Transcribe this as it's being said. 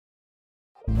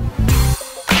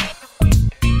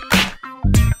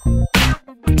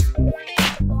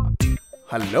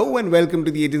Hello and welcome to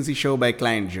the Agency Show by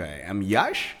ClientJoy. I'm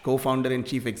Yash, co-founder and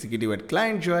chief executive at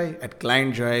ClientJoy. At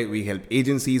ClientJoy, we help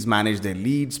agencies manage their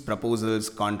leads, proposals,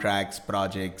 contracts,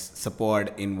 projects,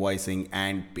 support, invoicing,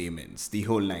 and payments, the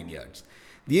whole 9 yards.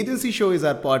 The Agency Show is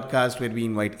our podcast where we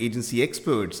invite agency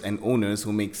experts and owners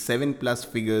who make 7+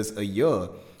 figures a year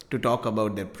to talk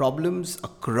about their problems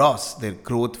across their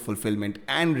growth, fulfillment,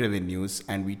 and revenues,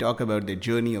 and we talk about their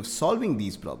journey of solving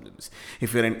these problems.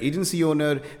 If you're an agency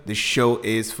owner, this show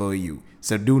is for you.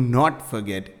 So do not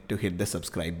forget to hit the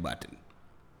subscribe button.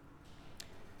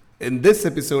 In this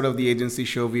episode of the Agency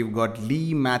Show, we've got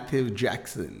Lee Matthew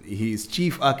Jackson. He is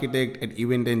Chief Architect at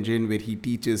Event Engine, where he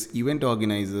teaches event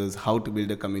organizers how to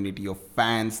build a community of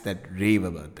fans that rave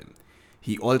about them.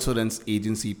 He also runs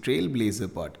Agency Trailblazer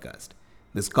podcast.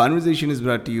 This conversation is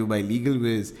brought to you by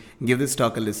LegalViz. Give this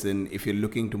talk a listen if you're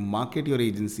looking to market your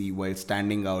agency while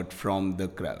standing out from the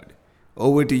crowd.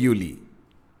 Over to you, Lee.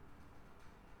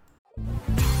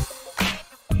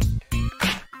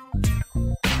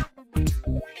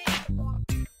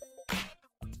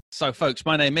 So, folks,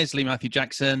 my name is Lee Matthew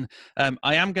Jackson.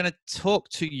 I am going to talk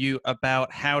to you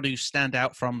about how to stand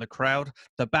out from the crowd,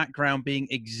 the background being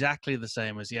exactly the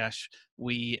same as Yash.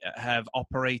 We have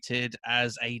operated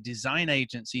as a design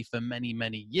agency for many,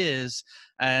 many years,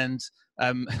 and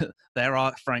there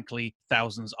are, frankly,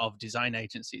 thousands of design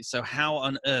agencies. So how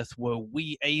on earth were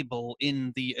we able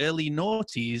in the early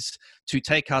noughties to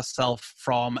take ourselves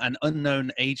from an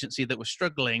unknown agency that was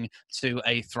struggling to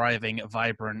a thriving,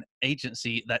 vibrant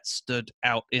agency that stood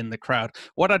out in the crowd?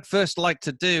 What I'd first like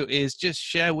to do is just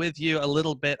share with you a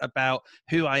little bit about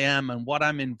who I am and what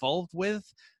I'm involved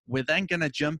with. We're then going to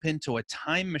jump into a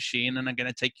time machine, and I'm going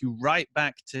to take you right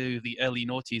back to the early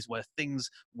noughties where things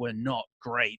were not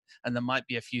great. And there might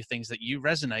be a few things that you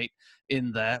resonate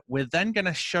in there. We're then going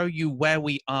to show you where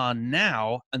we are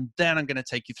now, and then I'm going to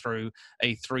take you through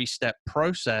a 3-step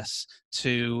process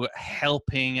to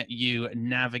helping you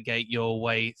navigate your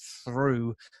way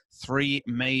through 3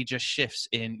 major shifts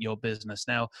in your business.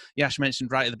 Now, Yash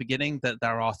mentioned right at the beginning that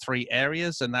there are 3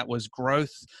 areas, and that was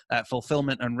growth,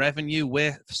 fulfillment, and revenue.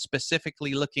 We're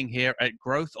specifically looking here at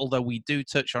growth, although we do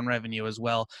touch on revenue as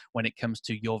well when it comes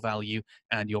to your value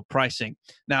and your pricing.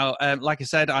 Now, like I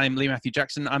said, I'm Lee Matthew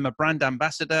Jackson. I'm a brand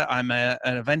ambassador. I'm an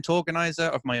event organizer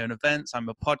of my own events. I'm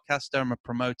a podcaster. I'm a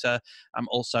promoter. I'm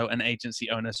also an agency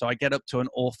owner. So I get up to an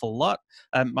awful lot.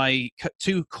 My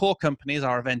 2 core companies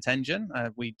are Event Engine.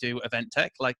 We do event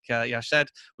tech, like Yash said.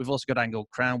 We've also got Angled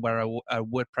Crown, we're a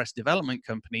WordPress development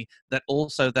company that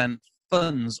also then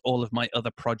funds all of my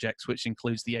other projects, which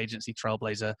includes the Agency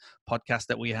Trailblazer podcast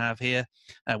that we have here.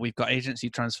 We've got Agency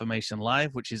Transformation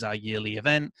Live, which is our yearly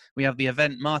event. We have the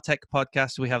Event Martech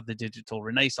podcast. We have the Digital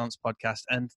Renaissance podcast.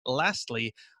 And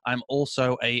lastly, I'm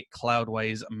also a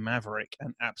Cloudways maverick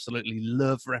and absolutely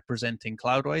love representing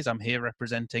Cloudways. I'm here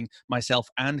representing myself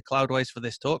and Cloudways for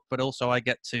this talk, but also I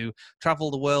get to travel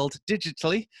the world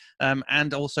digitally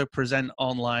and also present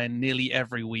online nearly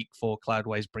every week for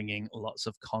Cloudways, bringing lots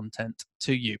of content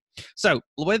to you. So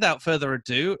without further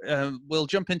ado, we'll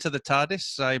jump into the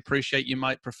TARDIS. I appreciate you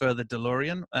might prefer the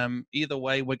DeLorean. Either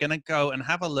way, we're going to go and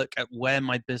have a look at where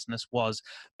my business was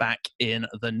back in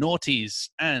the noughties.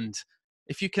 And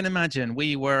if you can imagine,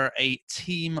 we were a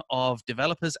team of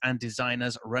developers and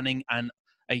designers running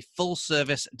a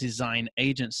full-service design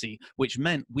agency, which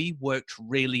meant we worked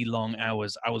really long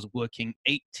hours. I was working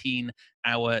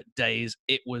 18-hour days.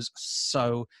 It was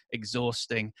so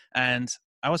exhausting. And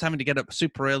I was having to get up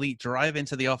super early, drive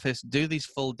into the office, do these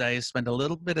full days, spend a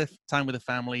little bit of time with the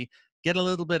family, get a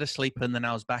little bit of sleep, and then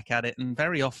I was back at it. And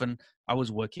very often I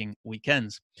was working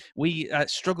weekends. We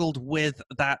struggled with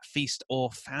that feast or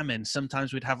famine.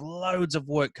 Sometimes we'd have loads of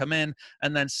work come in,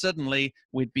 and then suddenly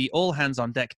we'd be all hands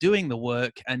on deck doing the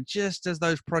work. And just as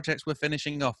those projects were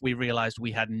finishing off, we realized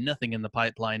we had nothing in the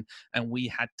pipeline, and we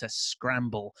had to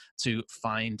scramble to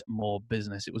find more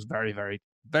business. It was very, very,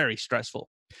 very stressful.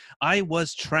 I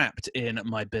was trapped in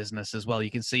my business as well.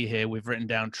 You can see here we've written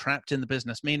down trapped in the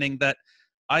business, meaning that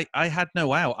I had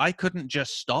no out. I couldn't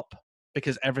just stop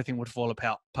because everything would fall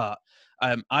apart.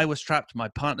 I was trapped. My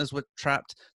partners were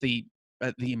trapped. The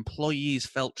employees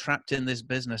felt trapped in this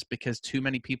business because too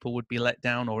many people would be let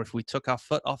down, or if we took our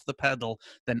foot off the pedal,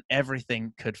 then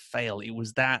everything could fail. It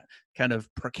was that kind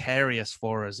of precarious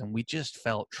for us, and we just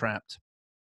felt trapped.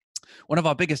 One of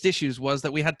our biggest issues was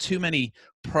that we had too many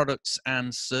products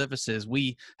and services.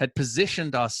 We had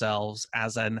positioned ourselves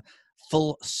as an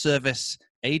full service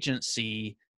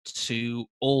agency to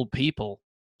all people.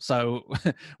 So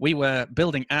we were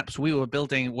building apps, we were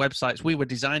building websites, we were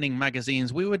designing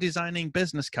magazines, we were designing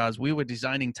business cards, we were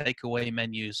designing takeaway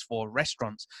menus for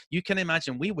restaurants. You can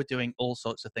imagine we were doing all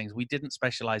sorts of things. We didn't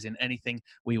specialize in anything.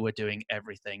 We were doing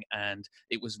everything. And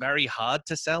it was very hard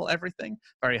to sell everything,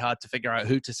 very hard to figure out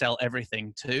who to sell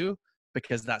everything to,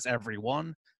 because that's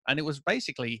everyone. And it was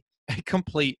basically a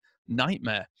complete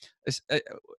nightmare.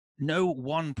 No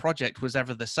one project was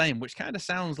ever the same, which kind of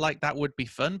sounds like that would be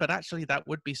fun, but actually that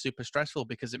would be super stressful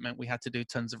because it meant we had to do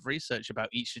tons of research about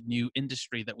each new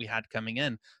industry that we had coming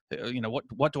in.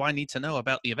 What do I need to know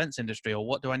about the events industry, or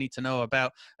what do I need to know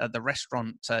about the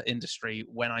restaurant industry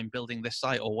when I'm building this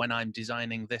site or when I'm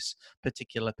designing this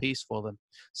particular piece for them?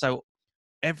 So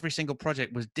every single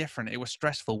project was different. It was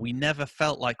stressful. We never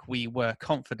felt like we were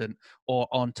confident or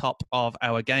on top of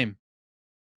our game.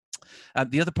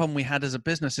 The other problem we had as a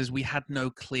business is we had no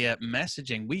clear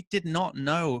messaging. We did not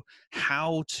know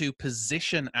how to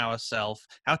position ourselves,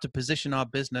 how to position our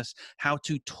business, how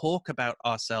to talk about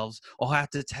ourselves, or how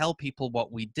to tell people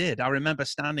what we did. I remember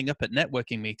standing up at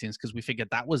networking meetings because we figured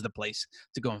that was the place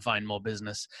to go and find more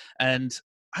business. And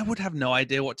I would have no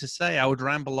idea what to say. I would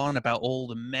ramble on about all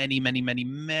the many, many, many,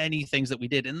 many things that we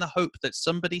did in the hope that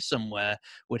somebody somewhere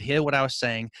would hear what I was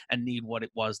saying and need what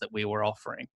it was that we were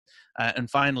offering. And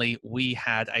finally, we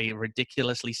had a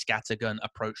ridiculously scattergun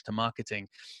approach to marketing.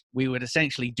 We would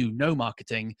essentially do no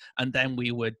marketing, and then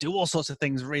we would do all sorts of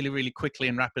things really, really quickly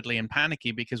and rapidly and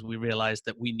panicky because we realized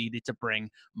that we needed to bring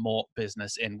more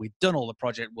business in. We'd done all the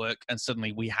project work, and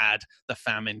suddenly we had the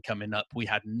famine coming up. We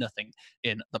had nothing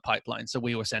in the pipeline. So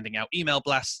we were sending out email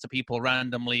blasts to people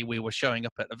randomly. We were showing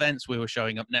up at events. We were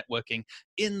showing up networking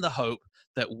in the hope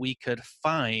that we could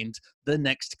find the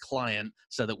next client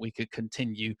so that we could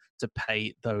continue to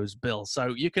pay those bills.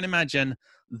 So you can imagine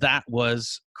that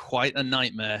was quite a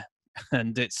nightmare.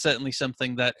 And it's certainly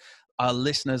something that our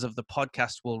listeners of the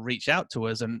podcast will reach out to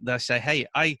us and they'll say, hey,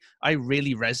 I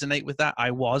really resonate with that. I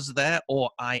was there,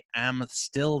 or I am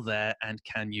still there, and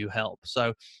can you help?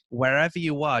 So wherever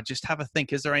you are, just have a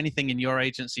think. Is there anything in your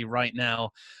agency right now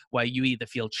where you either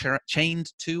feel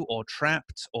chained to or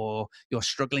trapped, or you're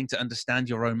struggling to understand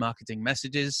your own marketing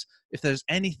messages? If there's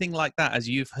anything like that, as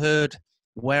you've heard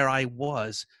where I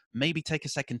was, maybe take a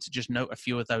second to just note a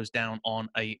few of those down on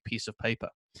a piece of paper.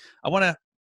 I want to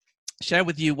share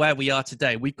with you where we are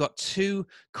today. We've got two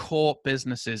core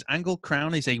businesses. Angle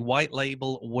Crown is a white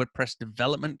label WordPress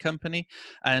development company,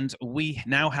 and we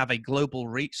now have a global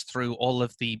reach through all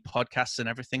of the podcasts and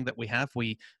everything that we have.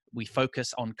 We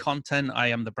focus on content. I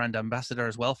am the brand ambassador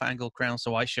as well for Angle Crown,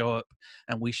 so I show up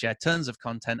and we share tons of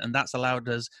content, and that's allowed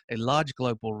us a large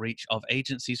global reach of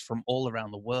agencies from all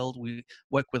around the world. We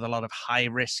work with a lot of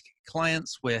high-risk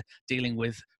clients. We're dealing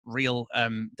with real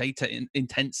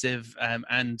data-intensive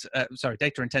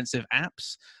data-intensive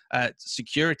apps,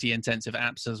 security-intensive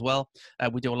apps as well.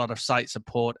 We do a lot of site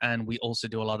support, and we also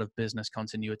do a lot of business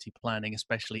continuity planning,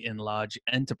 especially in large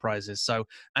enterprises. So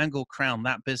Angle Crown,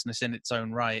 that business in its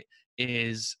own right,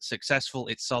 is successful,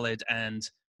 it's solid, and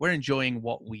we're enjoying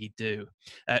what we do.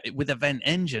 With Event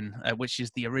Engine, which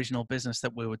is the original business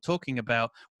that we were talking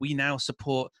about, we now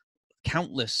support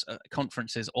countless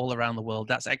conferences all around the world.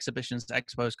 That's exhibitions,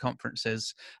 expos,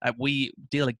 conferences. We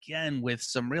deal again with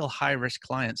some real high-risk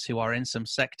clients who are in some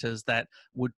sectors that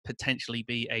would potentially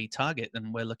be a target,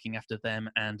 and we're looking after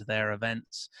them and their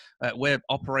events. We're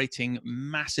operating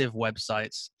massive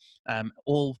websites,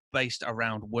 all based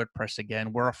around WordPress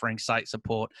again. We're offering site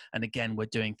support, and again, we're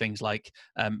doing things like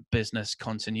business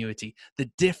continuity.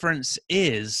 The difference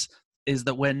is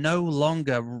that we're no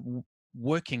longer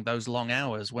working those long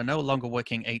hours. We're no longer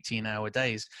working 18-hour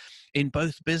days. In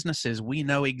both businesses, we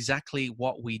know exactly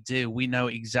what we do. We know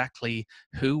exactly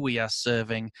who we are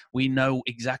serving. We know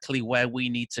exactly where we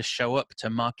need to show up to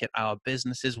market our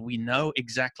businesses. We know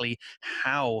exactly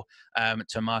how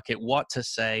to market, what to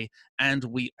say, and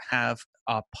we have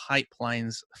our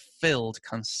pipelines filled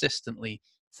consistently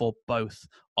for both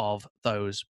of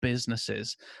those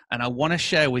businesses. And I want to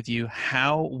share with you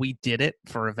how we did it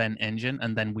for Event Engine,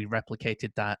 and then we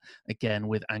replicated that again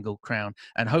with Angle Crown.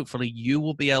 And hopefully you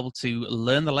will be able to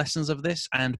learn the lessons of this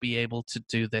and be able to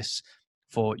do this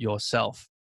for yourself.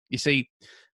 You see,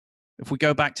 if we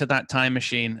go back to that time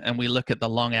machine and we look at the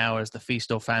long hours, the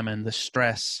feast or famine, the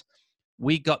stress,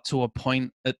 we got to a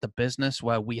point at the business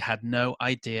where we had no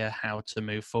idea how to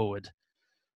move forward.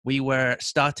 We were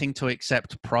starting to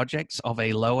accept projects of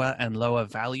a lower and lower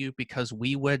value because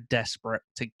we were desperate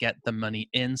to get the money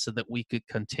in so that we could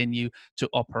continue to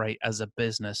operate as a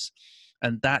business.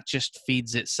 And that just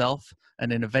feeds itself.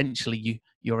 And then eventually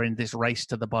you're in this race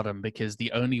to the bottom, because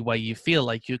the only way you feel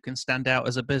like you can stand out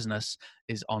as a business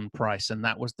is on price. And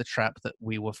that was the trap that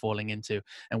we were falling into.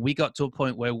 And we got to a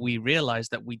point where we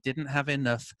realized that we didn't have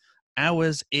enough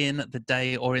hours in the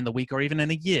day or in the week or even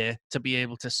in a year to be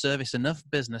able to service enough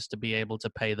business to be able to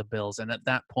pay the bills. And at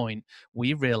that point,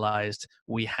 we realized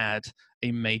we had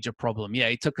a major problem. Yeah,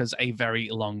 it took us a very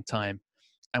long time.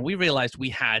 And we realized we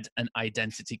had an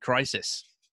identity crisis.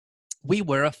 We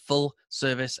were a full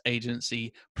service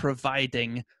agency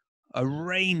providing a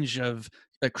range of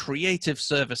creative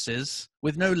services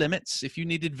with no limits. If you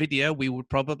needed video, we would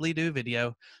probably do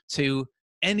video, to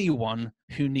anyone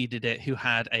who needed it, who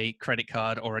had a credit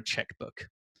card or a checkbook.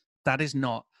 That is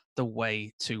not the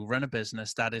way to run a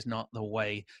business. That is not the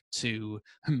way to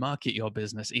market your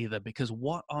business either, because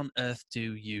what on earth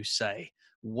do you say?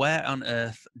 Where on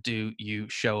earth do you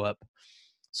show up?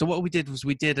 So what we did was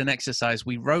we did an exercise.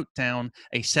 We wrote down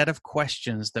a set of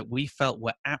questions that we felt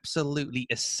were absolutely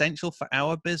essential for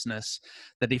our business,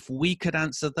 that if we could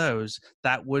answer those,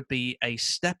 that would be a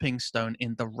stepping stone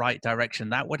in the right direction.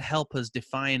 That would help us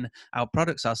define our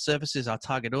products, our services, our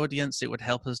target audience. It would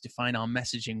help us define our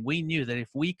messaging. We knew that if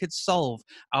we could solve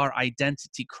our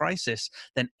identity crisis,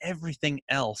 then everything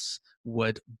else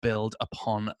would build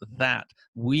upon that.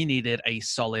 We needed a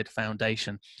solid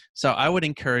foundation. So I would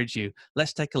encourage you,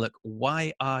 let's take a look.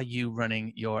 Why are you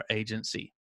running your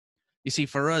agency? You see,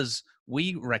 for us,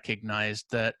 we recognized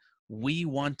that we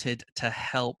wanted to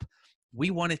help.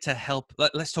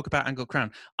 Let's talk about Angled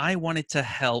Crown. I wanted to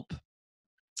help.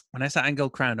 When I set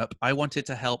Angled Crown up, I wanted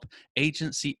to help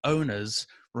agency owners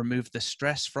remove the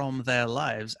stress from their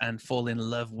lives and fall in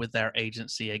love with their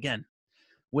agency again.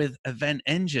 With Event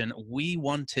Engine, we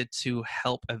wanted to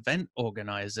help event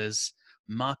organizers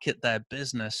market their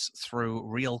business through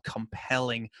real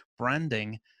compelling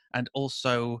branding, and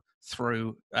also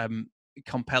through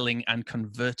compelling and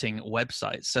converting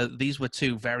websites. So these were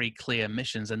two very clear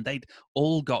missions, and they'd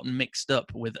all got mixed up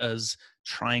with us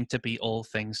trying to be all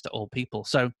things to all people.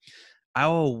 So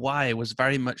our why was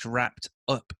very much wrapped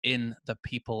up in the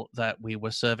people that we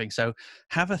were serving. So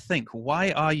have a think.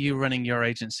 Why are you running your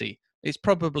agency? It's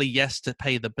probably yes to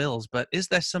pay the bills, but is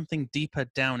there something deeper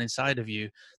down inside of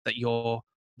you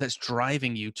that's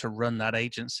driving you to run that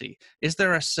agency? Is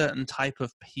there a certain type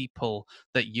of people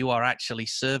that you are actually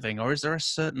serving, or is there a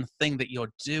certain thing that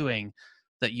you're doing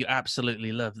that you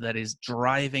absolutely love that is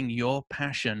driving your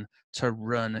passion to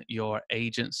run your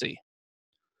agency?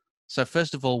 So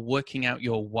first of all, working out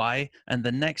your why. And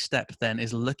the next step then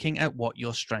is looking at what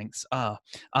your strengths are.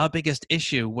 Our biggest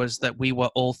issue was that we were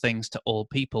all things to all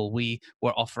people. We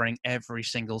were offering every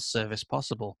single service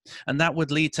possible. And that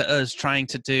would lead to us trying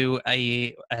to do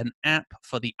an app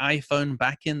for the iPhone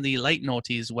back in the late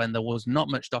noughties, when there was not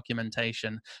much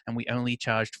documentation and we only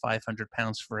charged £500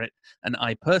 for it. And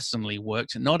I personally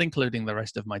worked, not including the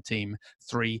rest of my team,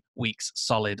 3 weeks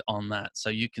solid on that. So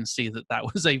you can see that that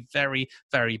was a very,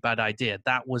 very bad idea.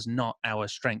 That was not our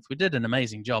strength. We did an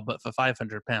amazing job, but for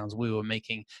 £500, we were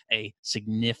making a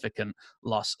significant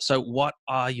loss. So what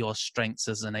are your strengths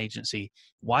as an agency?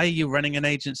 Why are you running an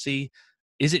agency?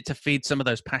 Is it to feed some of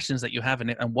those passions that you have in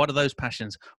it? And what are those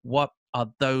passions? What are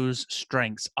those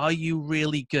strengths? Are you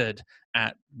really good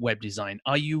at web design?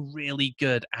 Are you really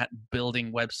good at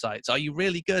building websites? Are you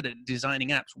really good at designing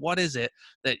apps? What is it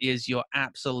that is your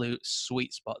absolute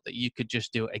sweet spot that you could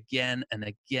just do again and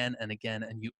again and again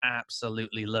and you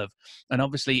absolutely love? And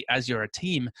obviously, as you're a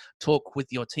team, talk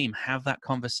with your team, have that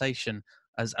conversation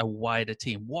as a wider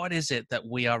team. What is it that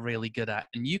we are really good at?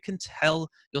 And you can tell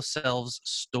yourselves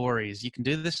stories. You can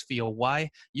do this for your why.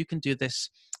 You can do this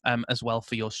as well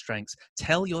for your strengths.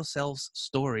 Tell yourselves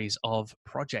stories of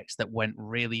projects that went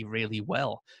really, really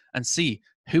well, and see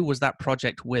who was that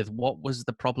project with? What was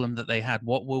the problem that they had?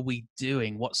 What were we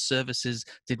doing? What services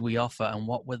did we offer? And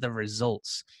what were the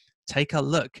results? Take a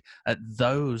look at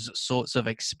those sorts of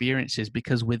experiences,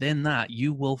 because within that,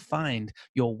 you will find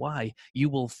your why. You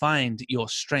will find your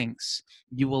strengths.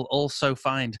 You will also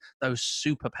find those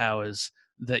superpowers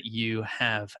that you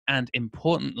have. And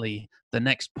importantly, the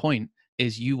next point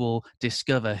is you will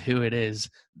discover who it is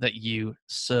that you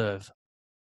serve.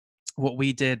 What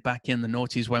we did back in the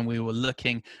noughties, when we were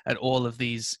looking at all of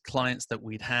these clients that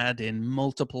we'd had in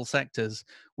multiple sectors,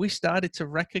 we started to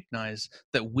recognize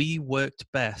that we worked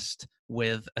best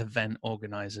with event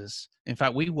organizers. In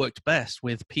fact, we worked best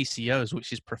with PCOs,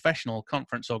 which is professional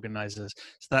conference organizers.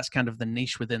 So that's kind of the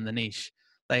niche within the niche.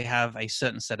 They have a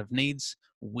certain set of needs.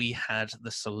 We had the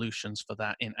solutions for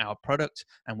that in our product.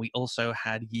 And we also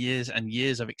had years and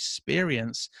years of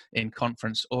experience in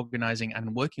conference organizing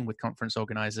and working with conference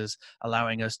organizers,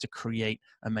 allowing us to create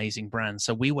amazing brands.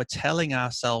 So we were telling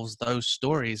ourselves those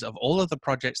stories of all of the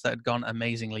projects that had gone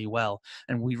amazingly well.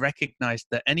 And we recognized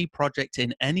that any project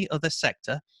in any other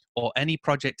sector or any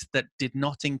project that did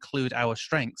not include our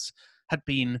strengths had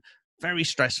been very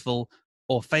stressful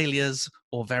or failures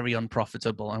or very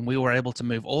unprofitable. And we were able to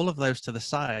move all of those to the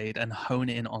side and hone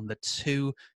in on the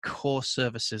two core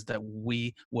services that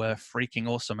we were freaking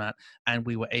awesome at. And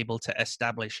we were able to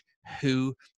establish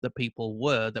who the people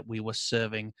were that we were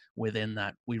serving within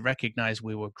that. We recognized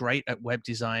we were great at web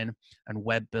design and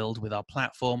web build with our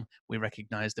platform. We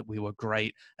recognized that we were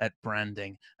great at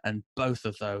branding. And both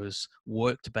of those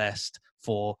worked best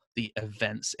for the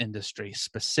events industry,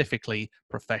 specifically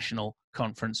professional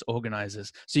conference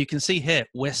organizers. So you can see here,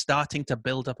 we're starting to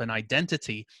build up an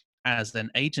identity as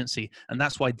an agency. And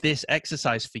that's why this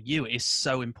exercise for you is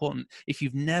so important. If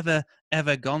you've never,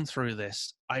 ever gone through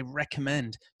this, I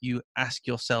recommend you ask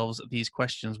yourselves these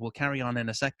questions. We'll carry on in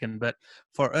a second. But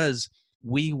for us,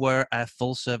 we were a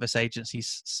full service agency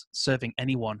serving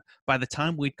anyone. By the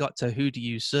time we'd got to who do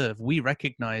you serve, we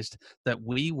recognized that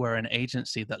we were an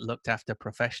agency that looked after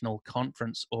professional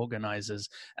conference organizers,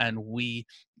 and we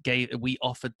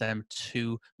offered them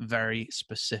two very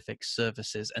specific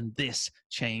services. And this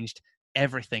changed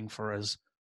everything for us.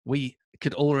 We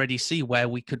could already see where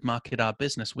we could market our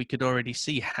business. We could already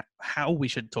see how we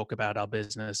should talk about our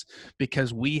business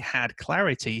because we had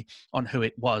clarity on who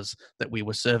it was that we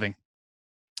were serving.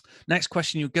 Next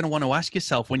question you're going to want to ask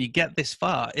yourself when you get this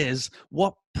far is,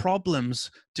 what problems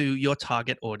do your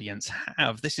target audience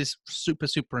have? This is super,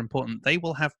 super important. They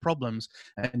will have problems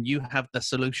and you have the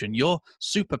solution. Your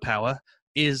superpower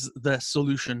is the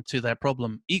solution to their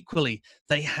problem. Equally,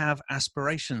 they have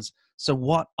aspirations. So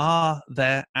what are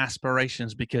their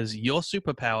aspirations? Because your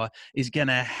superpower is going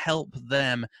to help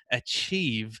them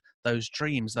achieve those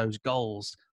dreams, those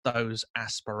goals, those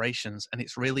aspirations. And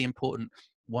it's really important,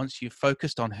 once you've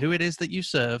focused on who it is that you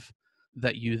serve,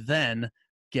 that you then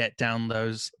get down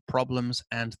those problems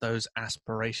and those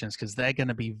aspirations, because they're going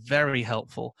to be very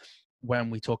helpful when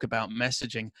we talk about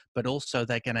messaging, but also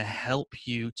they're going to help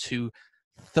you to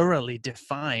thoroughly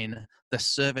define the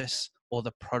service or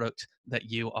the product that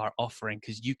you are offering,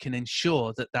 because you can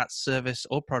ensure that that service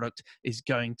or product is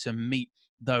going to meet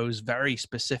those very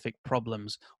specific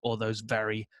problems or those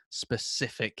very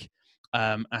specific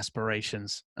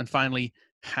aspirations. And finally,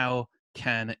 how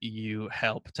can you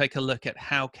help? Take a look at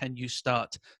how can you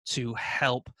start to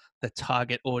help the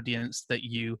target audience that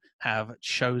you have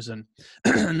chosen.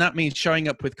 And that means showing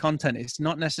up with content. It's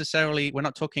not necessarily, we're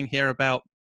not talking here about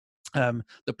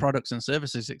the products and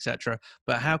services, etc.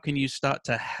 But how can you start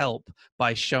to help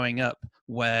by showing up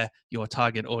where your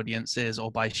target audience is,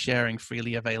 or by sharing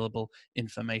freely available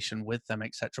information with them,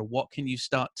 etc. What can you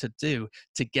start to do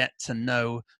to get to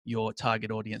know your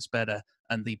target audience better?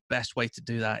 And the best way to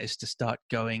do that is to start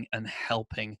going and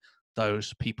helping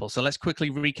those people. So let's quickly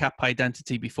recap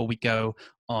identity before we go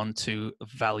on to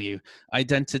value.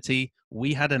 Identity,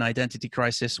 we had an identity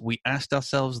crisis. We asked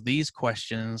ourselves these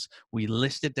questions, we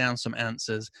listed down some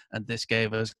answers, and this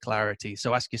gave us clarity.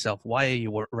 So ask yourself, why are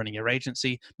you running your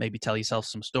agency? Maybe tell yourself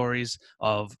some stories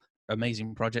of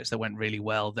amazing projects that went really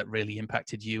well, that really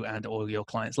impacted you and all your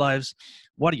clients' lives.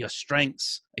 What are your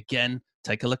strengths? Again,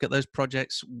 take a look at those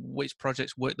projects. Which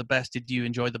projects worked the best? Did you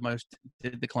enjoy the most?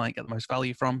 Did the client get the most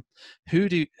value from? Who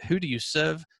do you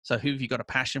serve? So who have you got a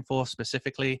passion for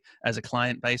specifically as a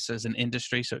client base, as an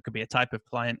industry? So it could be a type of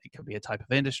client, it could be a type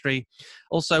of industry.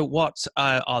 Also, what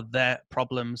are their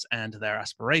problems and their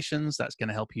aspirations? That's going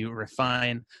to help you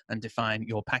refine and define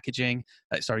your packaging,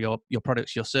 your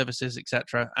products, your services,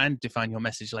 etc., and define your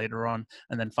message later on.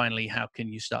 And then finally, how can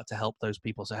you start to help those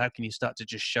people? So how can you start to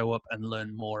just show up and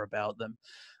learn more about them?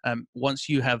 Once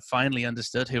you have finally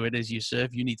understood who it is you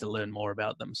serve, you need to learn more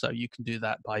about them. So you can do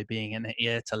that by being an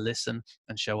ear to listen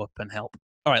and show up and help.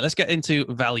 All right, let's get into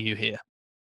value here.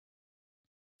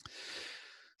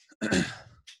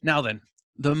 Now then,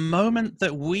 the moment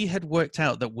that we had worked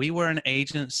out that we were an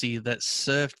agency that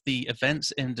served the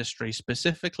events industry,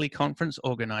 specifically conference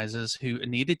organizers who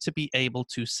needed to be able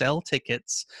to sell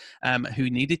tickets, who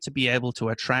needed to be able to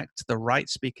attract the right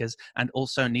speakers, and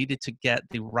also needed to get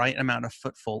the right amount of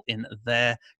footfall in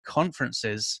their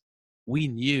conferences, we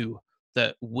knew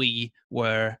that we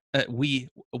were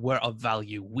of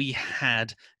value. We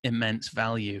had immense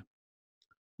value.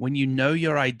 When you know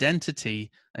your identity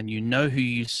and you know who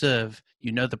you serve,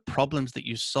 you know the problems that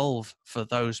you solve for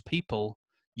those people,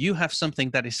 You have something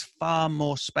that is far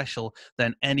more special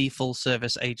than any full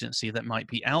service agency that might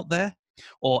be out there,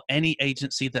 or any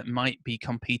agency that might be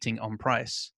competing on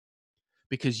price,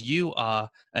 because you are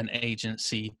an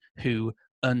agency who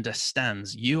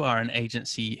understands. You are an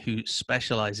agency who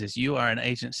specializes. You are an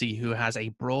agency who has a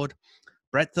broad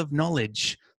breadth of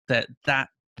knowledge that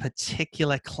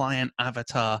particular client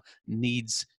avatar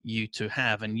needs you to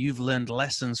have. And you've learned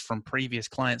lessons from previous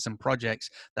clients and projects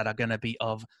that are going to be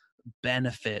of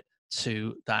benefit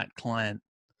to that client.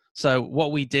 So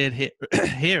what we did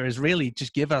here is really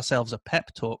just give ourselves a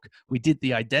pep talk. We did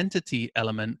the identity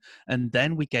element, and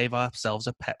then we gave ourselves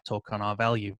a pep talk on our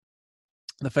value.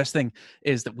 The first thing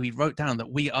is that we wrote down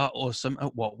that we are awesome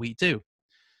at what we do.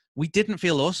 We didn't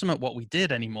feel awesome at what we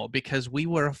did anymore because we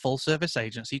were a full service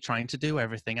agency trying to do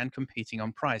everything and competing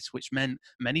on price, which meant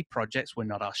many projects were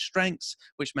not our strengths,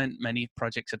 which meant many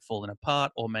projects had fallen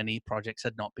apart or many projects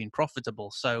had not been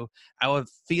profitable. So our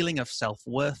feeling of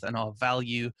self-worth and our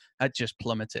value had just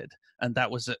plummeted. And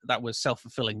that was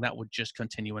self-fulfilling. That would just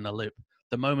continue in a loop.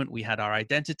 The moment we had our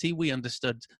identity, we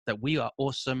understood that we are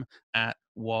awesome at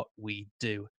what we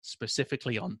do,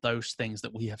 specifically on those things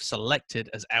that we have selected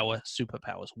as our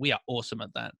superpowers. We are awesome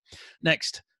at that.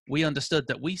 Next, we understood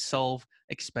that we solve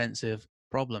expensive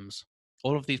problems.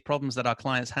 All of these problems that our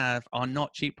clients have are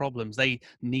not cheap problems. They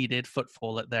needed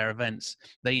footfall at their events.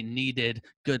 They needed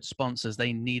good sponsors.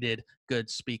 They needed good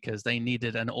speakers. They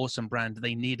needed an awesome brand.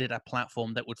 They needed a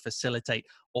platform that would facilitate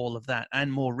all of that.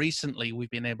 And more recently, we've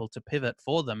been able to pivot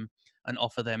for them and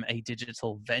offer them a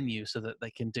digital venue so that they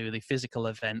can do the physical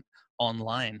event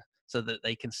online, so that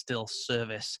they can still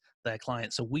service their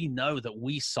clients. So we know that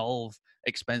we solve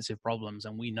expensive problems,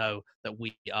 and we know that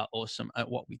we are awesome at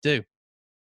what we do.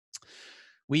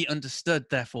 We understood,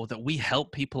 therefore, that we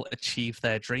help people achieve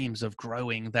their dreams of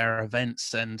growing their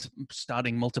events and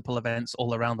starting multiple events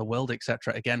all around the world,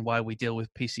 etc. Again, why we deal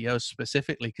with PCOs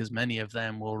specifically, because many of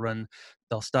them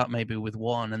they'll start maybe with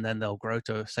one and then they'll grow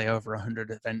to, say, over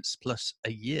 100 events plus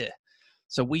a year.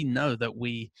 So we know that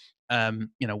we're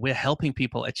helping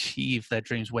people achieve their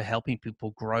dreams. We're helping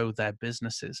people grow their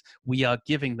businesses. We are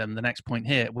giving them, the next point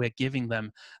here, we're giving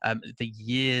them the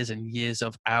years and years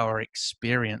of our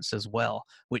experience as well,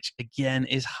 which again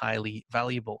is highly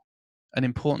valuable. An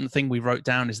important thing we wrote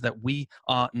down is that we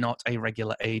are not a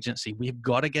regular agency. We've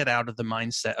got to get out of the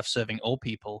mindset of serving all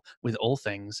people with all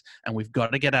things, and we've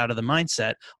got to get out of the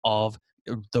mindset of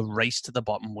the race to the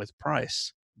bottom with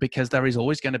price, because there is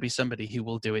always going to be somebody who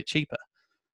will do it cheaper.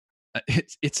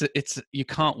 You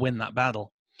can't win that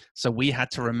battle. So we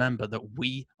had to remember that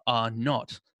we are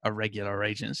not a regular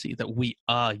agency, that we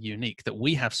are unique, that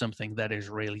we have something that is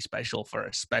really special for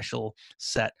a special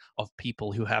set of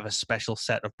people who have a special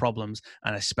set of problems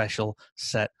and a special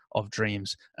set of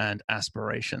dreams and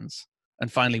aspirations.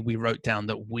 And finally, we wrote down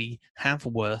that we have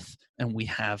worth and we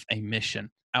have a mission.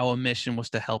 Our mission was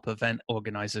to help event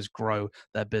organizers grow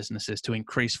their businesses, to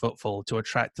increase footfall, to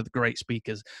attract the great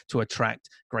speakers, to attract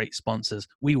great sponsors.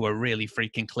 We were really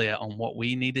freaking clear on what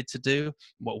we needed to do,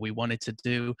 what we wanted to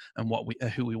do, and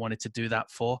who we wanted to do that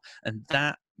for. And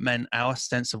that meant our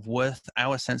sense of worth,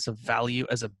 our sense of value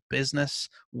as a business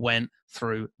went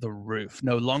through the roof.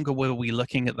 No longer were we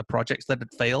looking at the projects that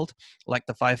had failed, like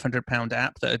the £500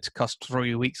 app that had cost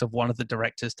 3 weeks of one of the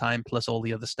directors' time plus all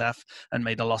the other staff and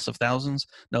made a loss of thousands.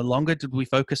 No longer did we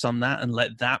focus on that and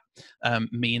let that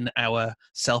mean our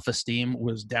self-esteem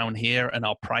was down here and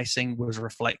our pricing was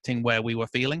reflecting where we were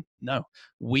feeling. No,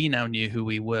 we now knew who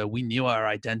we were. We knew our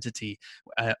identity.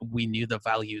 We knew the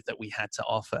value that we had to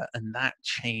offer, and that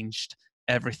changed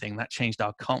everything. That changed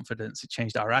our confidence. It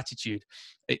changed our attitude.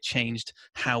 It changed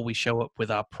how we show up with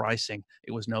our pricing.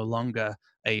 It was no longer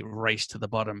a race to the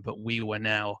bottom, but we were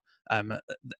now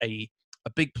a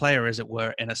big player, as it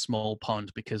were, in a small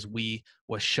pond, because we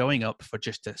were showing up for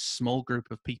just a small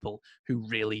group of people who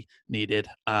really needed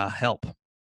our help.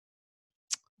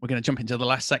 We're going to jump into the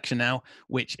last section now,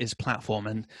 which is platform.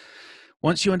 And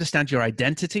once you understand your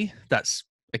identity, that's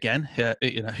again,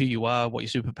 who you are, what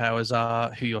your superpowers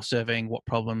are, who you're serving, what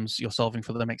problems you're solving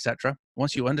for them, etc.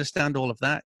 Once you understand all of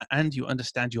that and you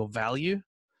understand your value,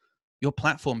 your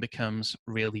platform becomes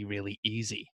really, really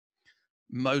easy.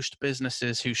 Most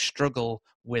businesses who struggle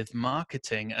with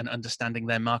marketing and understanding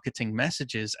their marketing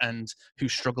messages and who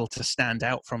struggle to stand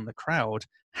out from the crowd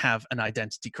have an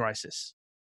identity crisis.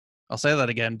 I'll say that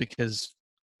again because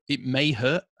it may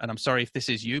hurt, and I'm sorry if this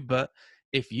is you, but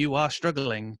if you are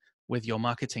struggling with your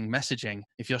marketing messaging,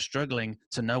 if you're struggling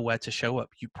to know where to show up,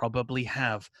 you probably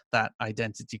have that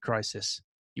identity crisis.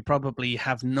 You probably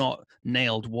have not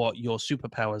nailed what your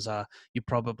superpowers are. You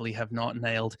probably have not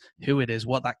nailed who it is,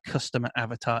 what that customer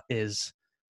avatar is.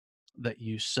 that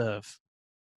you serve.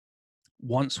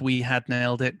 Once we had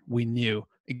nailed it, we knew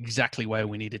exactly where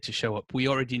we needed to show up. We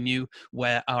already knew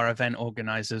where our event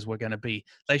organizers were going to be.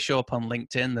 They show up on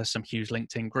LinkedIn. There's some huge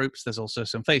LinkedIn groups. There's also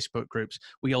some Facebook groups.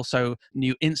 We also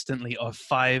knew instantly of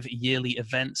 5 yearly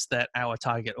events that our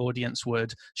target audience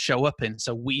would show up in.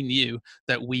 So we knew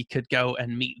that we could go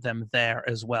and meet them there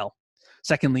as well.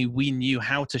 Secondly, we knew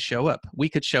how to show up. We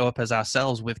could show up as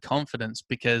ourselves with confidence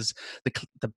because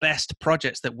the best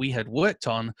projects that we had worked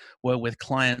on were with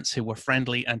clients who were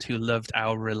friendly and who loved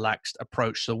our relaxed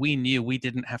approach. So we knew we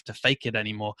didn't have to fake it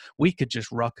anymore. We could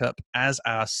just rock up as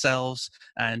ourselves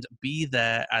and be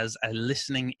there as a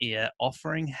listening ear,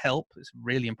 offering help. It's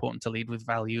really important to lead with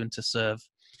value and to serve.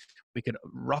 We could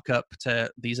rock up to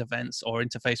these events or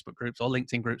into Facebook groups or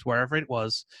LinkedIn groups, wherever it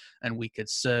was, and we could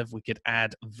serve, we could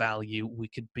add value, we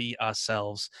could be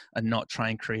ourselves and not try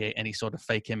and create any sort of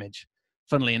fake image.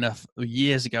 Funnily enough,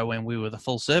 years ago when we were the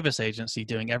full service agency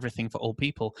doing everything for all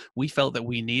people, we felt that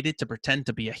we needed to pretend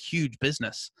to be a huge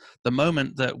business. The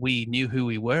moment that we knew who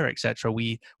we were, etc.,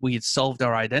 we had solved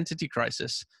our identity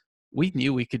crisis. We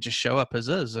knew we could just show up as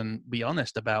us and be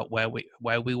honest about where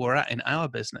we were at in our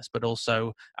business, but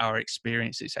also our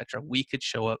experience, etc. We could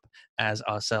show up as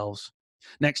ourselves.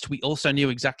 Next, we also knew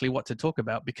exactly what to talk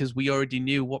about because we already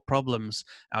knew what problems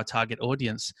our target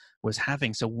audience was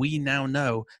having. So we now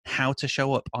know how to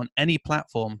show up on any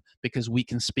platform because we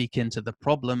can speak into the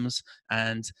problems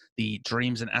and the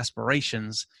dreams and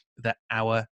aspirations that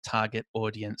our target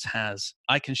audience has.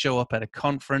 I can show up at a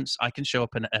conference, I can show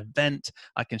up at an event,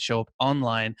 I can show up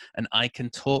online, and I can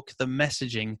talk the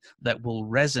messaging that will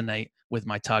resonate with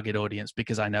my target audience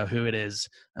because I know who it is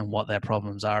and what their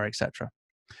problems are, etc.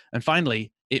 And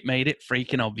finally, it made it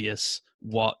freaking obvious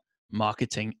what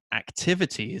marketing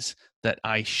activities that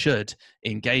I should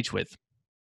engage with.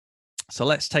 So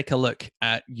let's take a look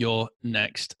at your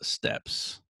next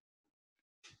steps.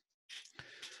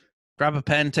 Grab a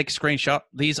pen, take a screenshot.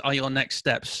 These are your next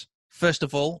steps. First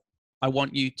of all, I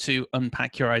want you to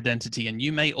unpack your identity, and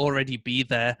you may already be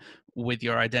there with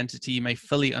your identity. You may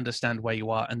fully understand where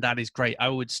you are, and that is great. I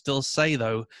would still say,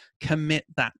 though, commit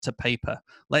that to paper.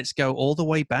 Let's go all the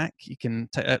way back. You can,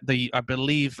 I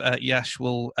believe Yash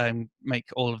will make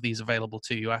all of these available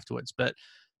to you afterwards, but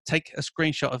take a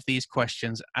screenshot of these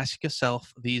questions, ask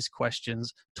yourself these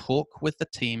questions, talk with the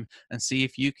team, and see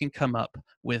if you can come up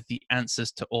with the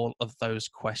answers to all of those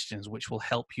questions, which will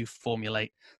help you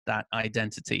formulate that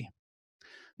identity.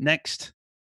 Next,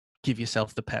 give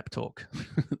yourself the pep talk,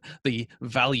 the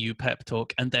value pep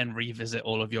talk, and then revisit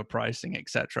all of your pricing,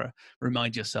 etc.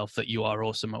 Remind yourself that you are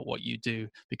awesome at what you do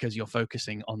because you're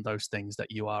focusing on those things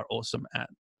that you are awesome at.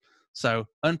 So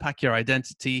unpack your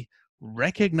identity,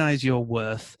 recognize your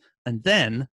worth, and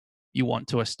then you want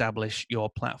to establish your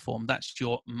platform. That's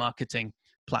your marketing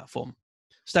platform.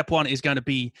 Step 1 is going to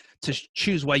be to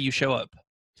choose where you show up.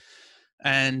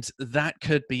 And that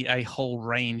could be a whole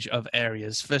range of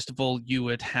areas. First of all, you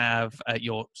would have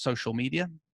your social media.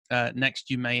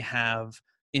 Next, you may have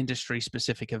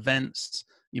industry-specific events.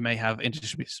 You may have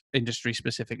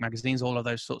industry-specific magazines, all of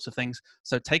those sorts of things.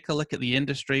 So take a look at the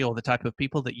industry or the type of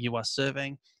people that you are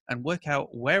serving and work out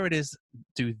where it is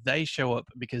do they show up,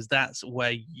 because that's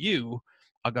where you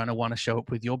are going to want to show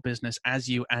up with your business as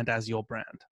you and as your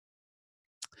brand.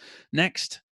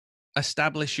 Next,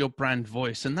 establish your brand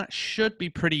voice. And that should be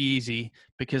pretty easy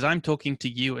because I'm talking to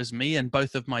you as me, and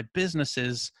both of my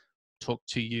businesses talk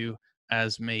to you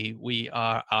as me. We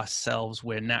are ourselves.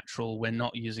 We're natural. We're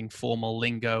not using formal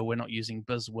lingo. We're not using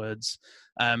buzzwords.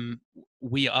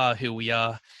 We are who we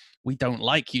are. We don't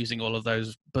like using all of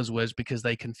those buzzwords because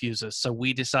they confuse us. So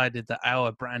we decided that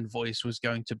our brand voice was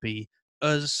going to be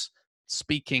us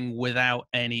speaking without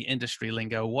any industry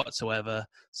lingo whatsoever,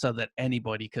 so that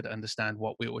anybody could understand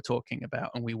what we were talking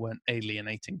about and we weren't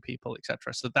alienating people,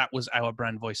 etc. So that was our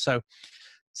brand voice. So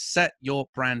set your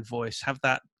brand voice, have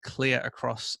that clear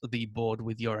across the board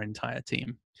with your entire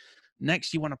team.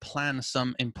 Next, you want to plan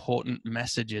some important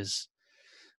messages.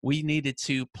 We needed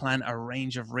to plan a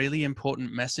range of really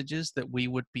important messages that we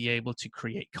would be able to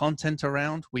create content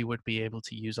around, we would be able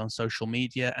to use on social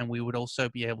media, and we would also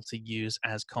be able to use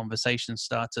as conversation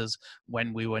starters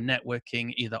when we were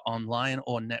networking either online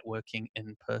or networking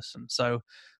in person. So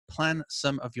plan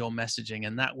some of your messaging,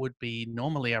 and that would be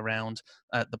normally around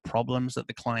the problems that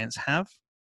the clients have.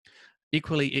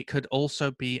 Equally, it could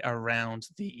also be around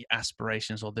the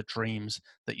aspirations or the dreams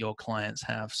that your clients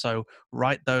have. So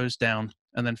write those down.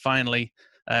 And then finally,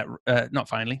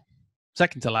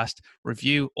 second to last,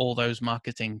 review all those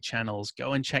marketing channels.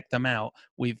 Go and check them out.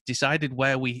 We've decided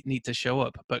where we need to show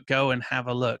up, but go and have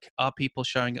a look. Are people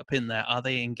showing up in there? Are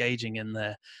they engaging in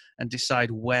there? And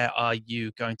decide, where are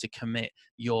you going to commit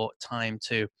your time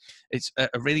to? It's a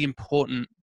really important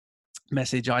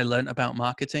message I learned about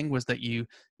marketing, was that you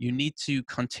need to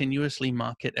continuously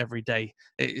market every day.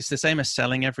 It's the same as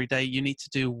selling every day. You need to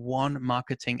do one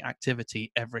marketing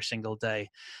activity every single day.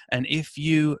 And if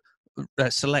you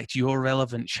select your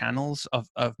relevant channels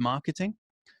of marketing,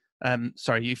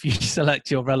 if you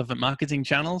select your relevant marketing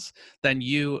channels, then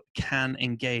you can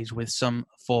engage with some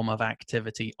form of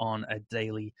activity on a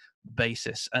daily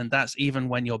basis. And that's even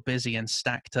when you're busy and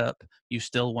stacked up, you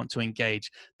still want to engage.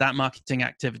 That marketing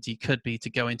activity could be to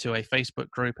go into a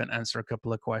Facebook group and answer a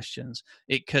couple of questions.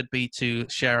 It could be to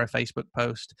share a Facebook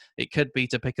post. It could be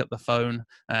to pick up the phone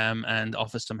and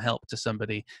offer some help to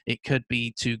somebody. It could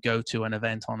be to go to an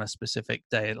event on a specific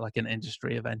day, like an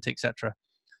industry event, etc.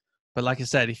 But like I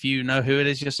said, if you know who it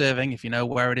is you're serving, if you know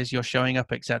where it is you're showing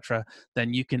up, etc.,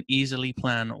 then you can easily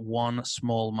plan one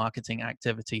small marketing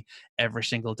activity every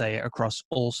single day across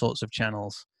all sorts of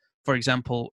channels. For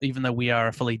example, even though we are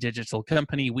a fully digital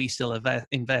company, we still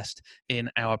invest in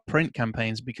our print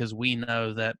campaigns, because we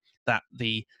know that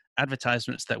the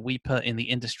advertisements that we put in the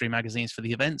industry magazines for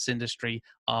the events industry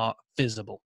are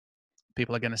visible.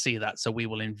 People are going to see that, so we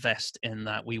will invest in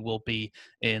that. We will be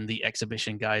in the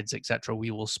exhibition guides, etc.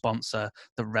 We will sponsor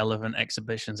the relevant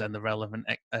exhibitions and the relevant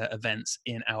events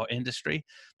in our industry,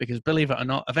 because believe it or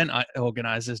not, event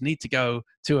organizers need to go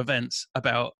to events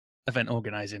about event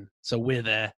organizing. So we're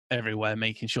there everywhere,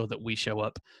 making sure that we show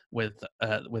up with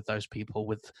those people,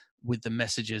 with the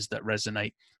messages that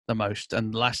resonate the most.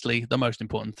 And lastly, the most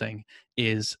important thing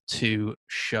is to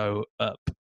show up.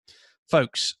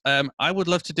 Folks, I would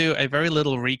love to do a very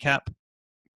little recap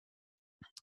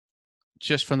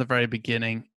just from the very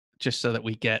beginning, just so that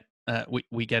we get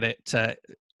we get it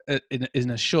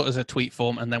in as short as a tweet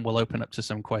form, and then we'll open up to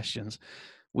some questions.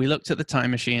 We looked at the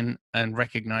time machine and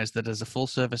recognized that as a full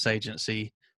service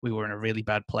agency, we were in a really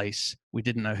bad place. We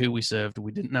didn't know who we served.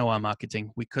 We didn't know our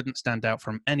marketing. We couldn't stand out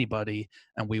from anybody,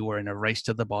 and we were in a race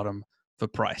to the bottom for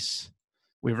price.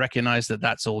 We recognized that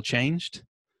that's all changed.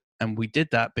 And we did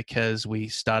that because we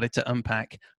started to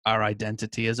unpack our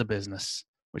identity as a business,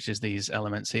 which is these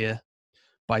elements here.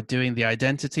 By doing the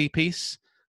identity piece,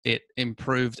 it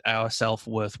improved our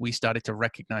self-worth. We started to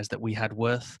recognize that we had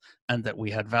worth and that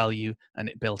we had value, and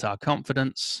it built our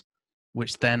confidence,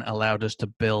 which then allowed us to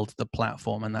build the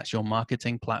platform. And that's your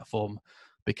marketing platform,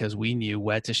 because we knew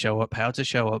where to show up, how to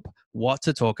show up, what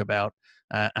to talk about,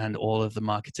 and all of the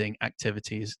marketing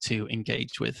activities to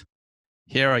engage with.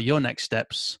 Here are your next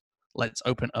steps. Let's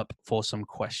open up for some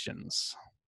questions.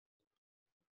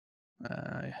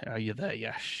 Are you there,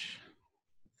 Yash?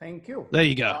 Thank you. There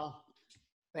you go.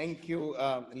 Thank you,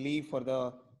 Lee, for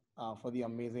the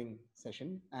amazing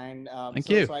session. And Thank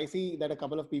you. So I see that a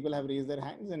couple of people have raised their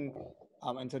hands, and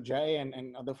so Jai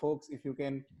and other folks, if you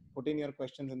can put in your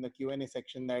questions in the Q&A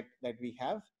section that we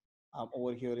have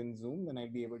over here in Zoom, then I'll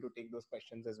be able to take those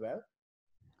questions as well.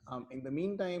 In the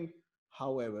meantime,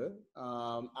 however,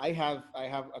 I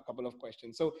have a couple of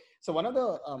questions. So one of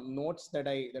the notes that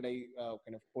I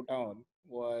kind of put on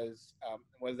was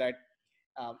that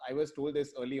I was told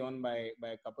this early on by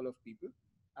a couple of people,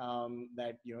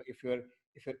 that if you're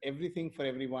everything for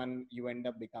everyone, you end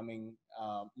up becoming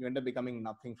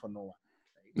nothing for no one.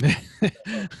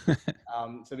 Right?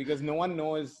 So because no one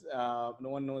knows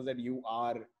that you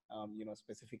are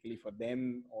specifically for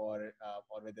them, or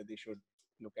whether they should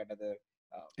look at other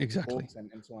exactly folks and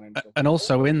so on and so forth. And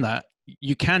also in that,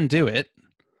 you can do it.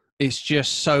 It's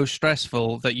just so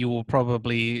stressful that you will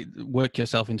probably work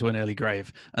yourself into an early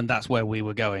grave. And that's where we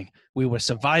were going. We were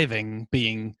surviving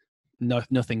being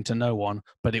nothing to no one,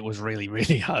 but it was really,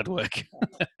 really hard work.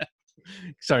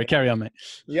 Sorry, carry on, mate.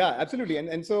 Yeah, absolutely.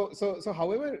 And so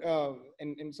however,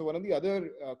 and so one of the other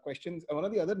questions, one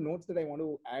of the other notes that I want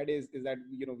to add is that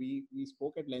we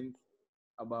spoke at length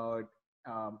about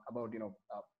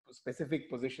specific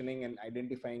positioning and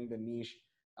identifying the niche,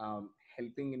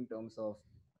 helping in terms of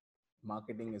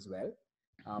marketing as well.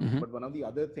 But one of the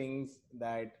other things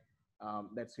that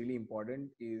that's really important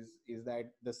is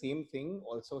that the same thing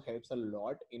also helps a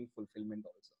lot in fulfillment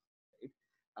also,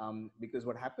 right? Because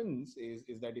what happens is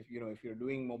that if you're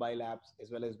doing mobile apps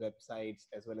as well as websites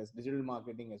as well as digital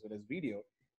marketing as well as video,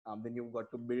 then you've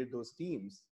got to build those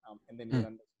teams, and then you're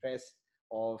under stress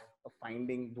of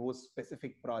finding those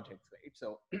specific projects, right?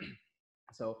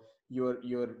 So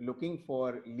you're looking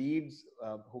for leads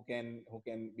who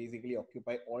can basically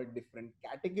occupy all different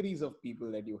categories of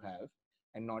people that you have,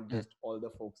 and not just all the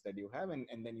folks that you have,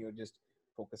 and then you're just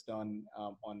focused on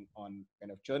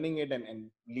kind of churning it and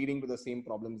leading to the same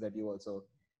problems that you also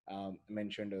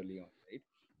mentioned early on, right?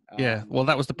 Yeah, well,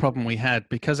 that was the problem we had.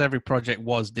 Because every project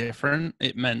was different,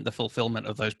 it meant the fulfillment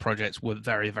of those projects were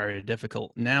very, very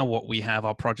difficult. Now, what we have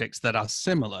are projects that are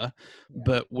similar,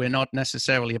 but we're not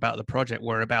necessarily about the project,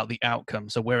 we're about the outcome.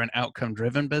 So we're an outcome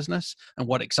driven business. And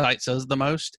what excites us the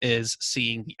most is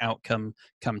seeing the outcome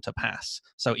come to pass.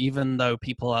 So even though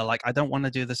people are like, I don't want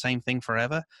to do the same thing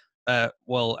forever,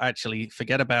 well, actually,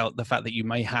 forget about the fact that you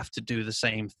may have to do the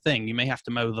same thing. You may have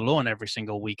to mow the lawn every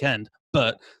single weekend,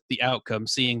 but the outcome,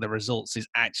 seeing the results, is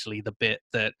actually the bit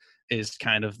that is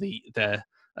kind of the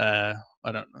I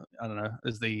don't know,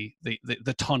 is the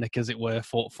tonic, as it were,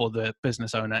 for the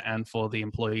business owner and for the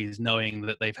employees, knowing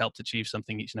that they've helped achieve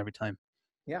something each and every time.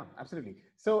 Yeah, absolutely.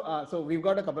 So we've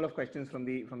got a couple of questions from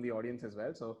the audience as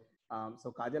well. So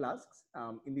Kajal asks,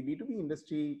 in the B2B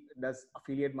industry, does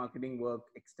affiliate marketing work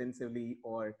extensively,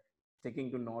 or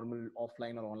sticking to normal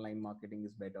offline or online marketing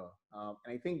is better? And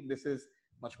I think this is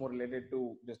much more related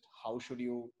to just how should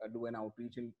you do an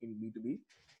outreach in B2B.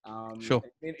 Sure.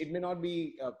 It may not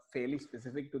be fairly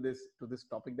specific to this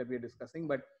topic that we are discussing,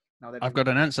 but now that I've got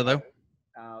an answer though.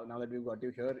 Now that we've got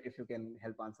you here, if you can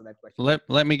help answer that question.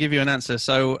 Let me give you an answer.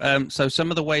 So so some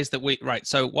of the ways that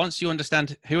so once you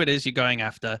understand who it is you're going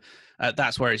after,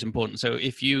 that's where it's important. So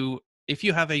if you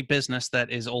have a business that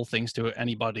is all things to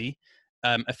anybody,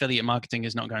 affiliate marketing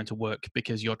is not going to work,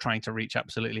 because you're trying to reach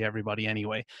absolutely everybody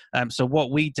anyway. So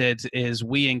what we did is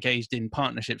we engaged in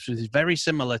partnerships, which is very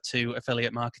similar to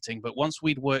affiliate marketing. But once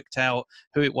we'd worked out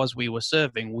who it was we were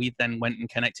serving, we then went and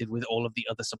connected with all of the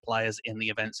other suppliers in the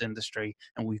events industry,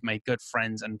 and we've made good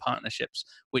friends and partnerships,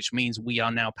 which means we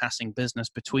are now passing business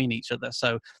between each other.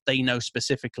 So they know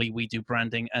specifically we do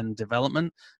branding and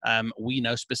development. We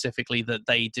know specifically that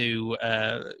they do,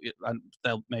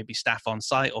 they'll maybe staff on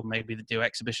site, or maybe they do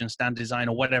exhibition stand design,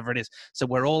 or whatever it is. So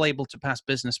we're all able to pass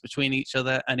business between each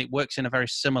other, and it works in a very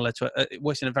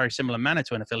similar manner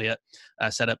to an affiliate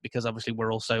setup, because obviously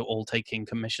we're also all taking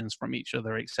commissions from each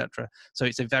other, etc. So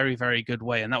it's a very, very good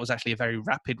way, and that was actually a very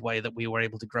rapid way that we were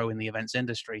able to grow in the events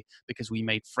industry, because we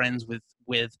made friends with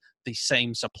the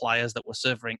same suppliers that were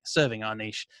serving our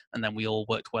niche, and then we all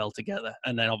worked well together.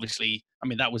 And then obviously, I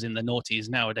mean, that was in the noughties.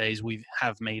 Nowadays we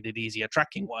have made it easier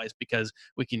tracking wise, because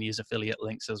we can use affiliate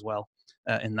links as well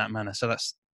in that manner. So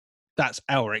that's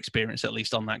our experience, at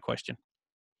least, on that question.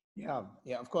 Yeah,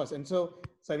 of course. And so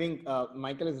I think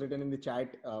Michael has written in the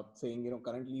chat saying,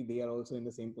 currently they are also in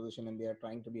the same position, and they are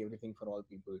trying to be everything for all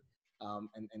people.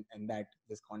 And that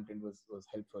this content was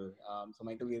helpful. So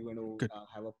Michael, we are going to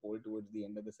have a poll towards the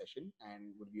end of the session,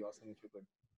 and would be awesome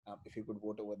if you could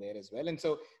vote over there as well. And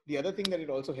so the other thing that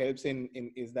it also helps in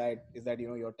is that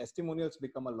your testimonials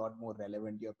become a lot more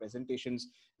relevant. Your presentations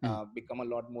become a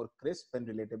lot more crisp and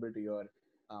relatable to your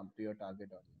target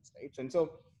audience, right? And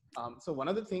so one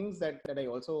of the things that I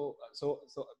also so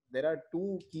there are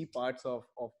two key parts of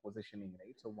positioning,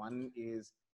 right? So one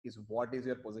is what is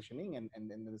your positioning, and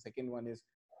then the second one is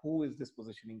who is this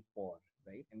positioning for,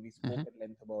 right? And we spoke at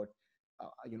length about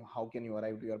how can you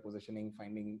arrive to your positioning,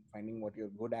 finding what you're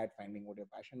good at, finding what your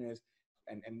passion is,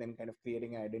 and then kind of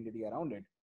creating an identity around it.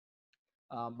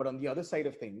 But on the other side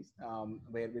of things,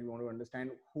 where we want to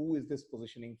understand who is this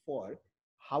positioning for,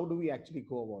 how do we actually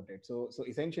go about it? So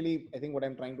essentially, I think what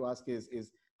I'm trying to ask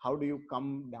is how do you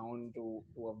come down to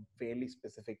a fairly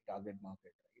specific target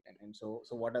market, right? And so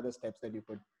what are the steps that you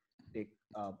could take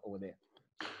over there?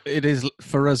 It is,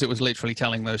 for us, it was literally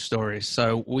telling those stories.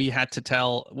 So we had to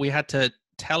tell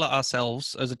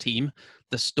ourselves as a team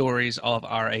the stories of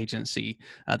our agency.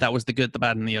 That was the good, the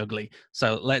bad, and the ugly.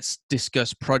 So let's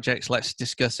discuss projects, let's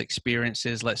discuss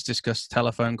experiences, let's discuss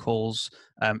telephone calls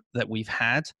that we've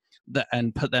had,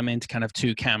 and put them into kind of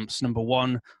two camps. Number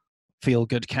one, feel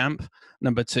good camp.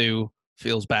 Number two,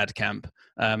 feels bad camp.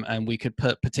 And we could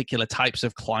put particular types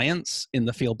of clients in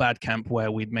the feel bad camp,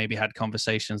 where we'd maybe had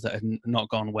conversations that had not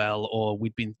gone well, or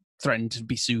we'd been threatened to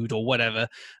be sued or whatever.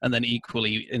 And then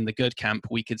equally in the good camp,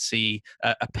 we could see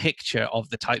a picture of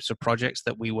the types of projects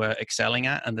that we were excelling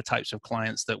at, and the types of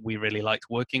clients that we really liked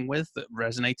working with, that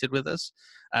resonated with us,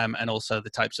 and also the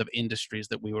types of industries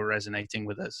that we were resonating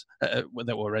with us, that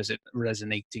were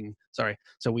resonating. Sorry.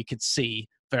 So we could see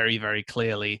very, very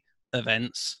clearly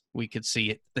events, We could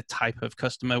see the type of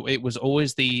customer. It was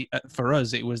always for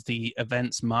us, it was the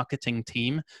events marketing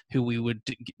team who we would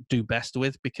do best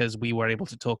with, because we were able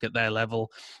to talk at their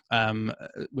level,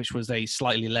 which was a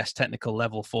slightly less technical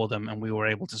level for them, and we were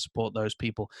able to support those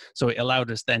people. So it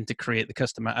allowed us then to create the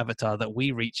customer avatar that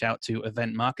we reach out to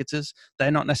event marketers.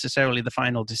 They're not necessarily the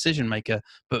final decision maker,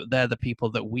 but they're the people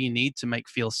that we need to make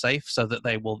feel safe, so that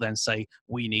they will then say,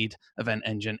 we need Event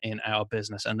Engine in our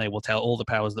business, and they will tell all the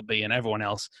powers that be and everyone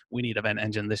else, we need Event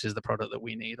Engine, this is the product that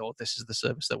we need, or this is the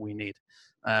service that we need.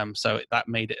 So that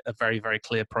made it a very, very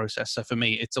clear process. So for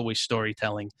me, it's always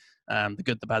storytelling, the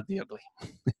good, the bad, the ugly.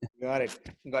 Got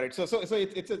it. So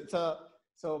it's a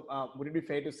so would it be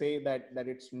fair to say that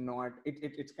it's not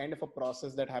it's kind of a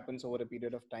process that happens over a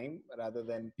period of time rather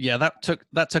than? Yeah, that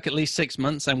took at least 6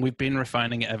 months, and we've been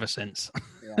refining it ever since.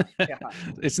 Yeah.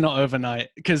 It's not overnight,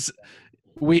 because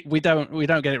we don't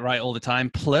get it right all the time.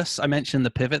 Plus, I mentioned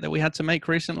the pivot that we had to make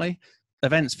recently.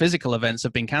 Physical events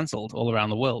have been cancelled all around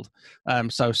the world.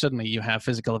 So suddenly you have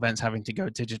physical events having to go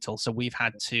digital. So we've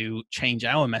had to change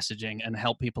our messaging and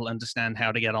help people understand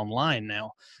how to get online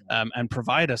now, and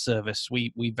provide a service.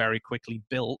 We very quickly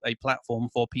built a platform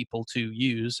for people to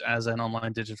use as an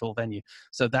online digital venue.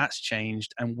 So that's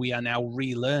changed, and we are now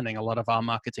relearning a lot of our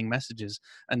marketing messages,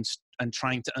 and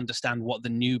trying to understand what the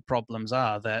new problems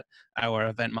are that our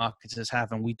event marketers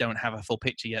have, and we don't have a full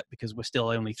picture yet, because we're still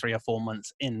only 3 or 4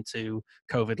 months into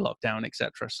COVID lockdown,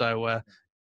 etc. So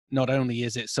not only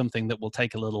is it something that will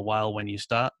take a little while when you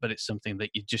start, but it's something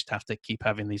that you just have to keep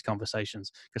having these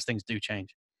conversations, because things do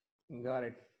change. Got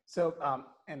it. So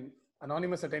an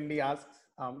anonymous attendee asks,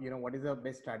 what is the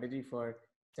best strategy for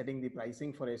setting the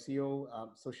pricing for SEO,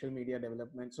 social media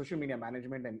development, social media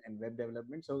management, and web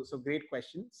development? So great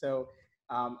question. So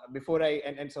before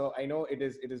so I know it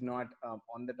is not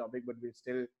on the topic, but we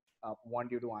still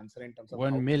want you to answer in terms of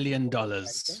 $1 million.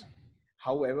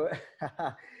 However,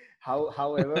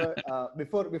 however,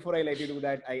 before I let you do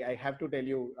that, I have to tell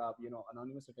you,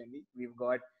 anonymous attendee, we've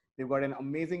got an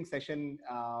amazing session,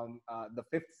 the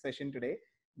fifth session today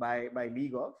by Lee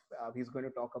Goff. He's going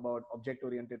to talk about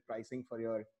object-oriented pricing for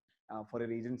your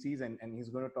agencies, and he's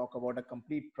going to talk about a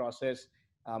complete process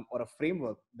or a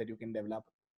framework that you can develop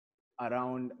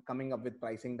around coming up with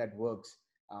pricing that works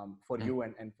for you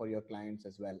and for your clients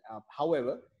as well.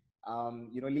 However,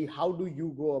 Lee, how do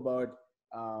you go about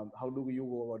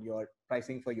your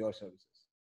pricing for your services?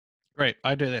 Great,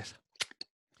 I do this.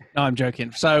 No, I'm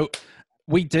joking. So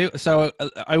we do. So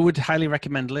I would highly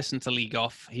recommend listen to Lee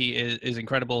Goff. He is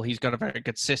incredible. He's got a very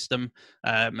good system.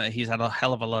 He's had a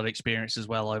hell of a lot of experience as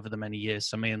well over the many years.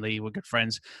 So me and Lee were good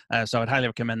friends. So I'd highly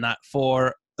recommend that.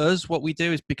 For us, what we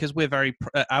do is, because we're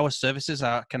our services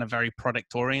are kind of very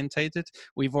product orientated,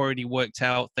 we've already worked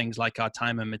out things like our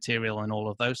time and material and all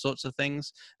of those sorts of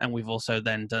things. And we've also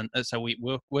then done, so we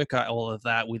work out all of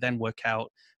that. We then work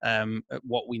out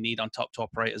what we need on top to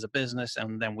operate as a business,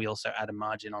 and then we also add a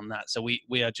margin on that. So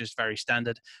we are just very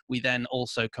standard. We then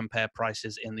also compare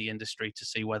prices in the industry to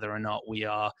see whether or not we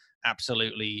are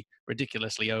absolutely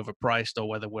ridiculously overpriced, or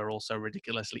whether we're also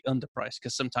ridiculously underpriced,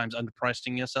 because sometimes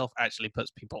underpricing yourself actually puts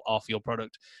people off your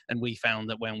product. And we found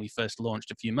that when we first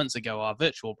launched a few months ago our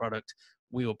virtual product,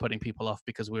 we were putting people off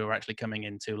because we were actually coming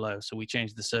in too low. So we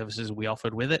changed the services we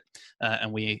offered with it,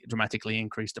 and we dramatically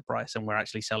increased the price, and we're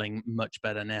actually selling much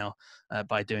better now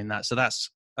by doing that. So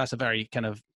that's a very kind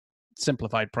of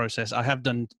simplified process. I have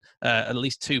done at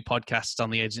least 2 podcasts on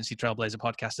the Agency Trailblazer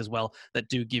podcast as well that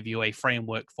do give you a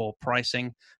framework for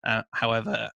pricing.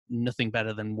 However, nothing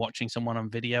better than watching someone on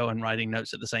video and writing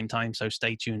notes at the same time. So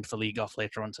stay tuned for Lee Goff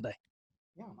later on today.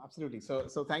 Yeah, absolutely. So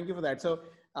thank you for that. So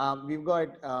we've got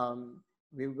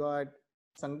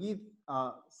Sangeet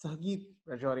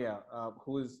Rajoria,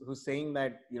 who's saying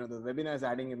that the webinar is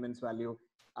adding immense value.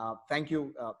 Thank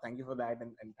you for that,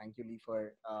 and thank you, Lee,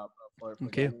 for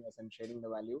joining us and sharing the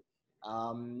value.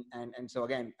 And so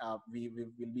again, we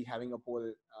will be having a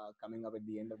poll coming up at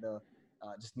the end of the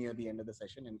just near the end of the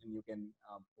session, and you can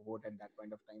vote at that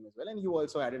point of time as well. And you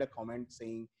also added a comment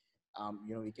saying,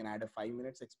 we can add a 5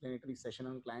 minutes explanatory session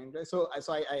on ClientJoy. So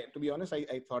I to be honest,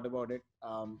 I thought about it,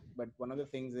 but one of the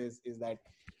things is that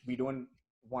we don't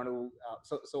want to.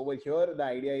 So over here, the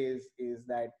idea is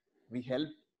that we help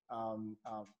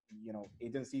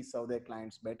agencies serve their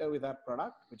clients better with our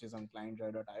product, which is on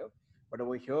clientjoy.io. But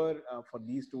over here, for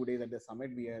these 2 days at the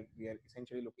summit, we are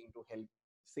essentially looking to help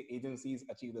agencies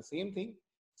achieve the same thing,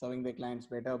 serving their clients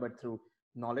better, but through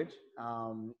knowledge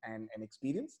and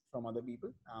experience from other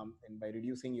people, and by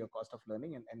reducing your cost of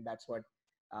learning, and that's what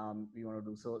we want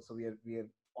to do. So we are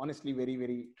honestly very,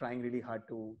 very trying really hard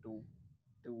to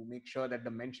make sure that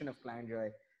the mention of ClientJoy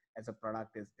as a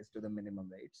product is to the minimum,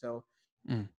 right? So,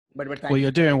 Mm. but Well, thanks.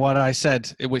 you're doing what I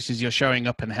said, which is you're showing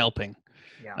up and helping.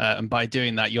 Yeah. And by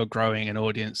doing that, you're growing an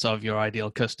audience of your ideal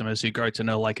customers who grow to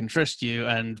know, like, and trust you,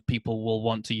 and people will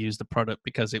want to use the product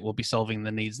because it will be solving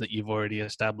the needs that you've already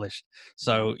established.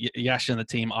 So Yash and the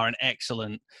team are an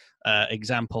excellent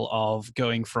example of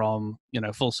going from,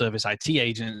 full service IT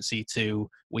agency to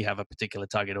we have a particular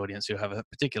target audience who have a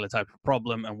particular type of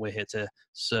problem, and we're here to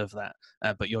serve that.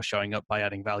 But you're showing up by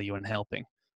adding value and helping,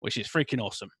 which is freaking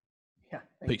awesome. Yeah,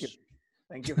 thank you. Peace.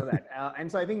 Thank you for that. And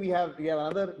so I think we have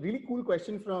another really cool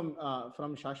question from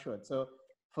Shashwat. So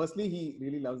firstly, he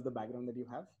really loves the background that you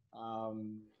have. No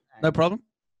And problem.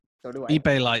 so do I.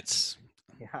 eBay lights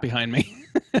behind me.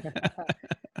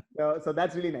 So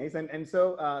that's really nice. And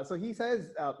so he says,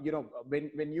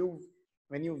 when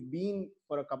you've been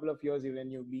for a couple of years,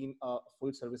 when you've been a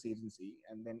full service agency,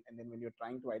 and then when you're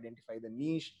trying to identify the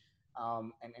niche,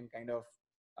 and kind of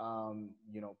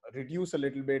reduce a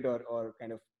little bit, or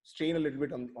kind of strain a little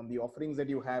bit on the offerings that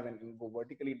you have, and go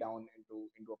vertically down into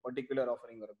a particular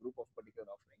offering or a group of particular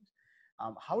offerings.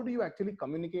 How do you actually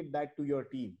communicate that to your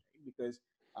team? Because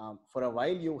for a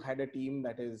while you had a team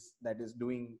that is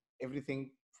doing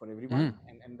everything for everyone,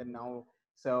 and then now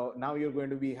you're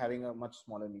going to be having a much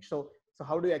smaller niche. So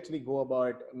how do you actually go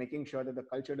about making sure that the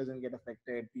culture doesn't get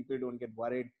affected, people don't get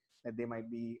worried that they might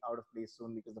be out of place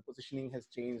soon because the positioning has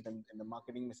changed, and the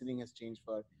marketing messaging has changed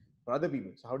for other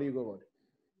people? So how do you go about it?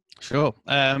 Sure.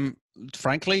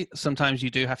 Frankly, sometimes you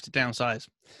do have to downsize.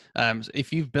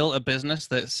 If you've built a business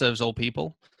that serves all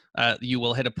people, you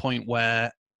will hit a point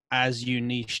where, as you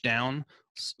niche down,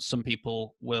 some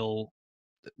people will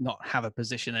not have a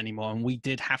position anymore. And we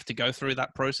did have to go through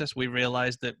that process. We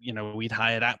realized that, we'd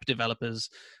hired app developers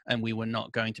and we were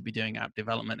not going to be doing app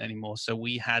development anymore. So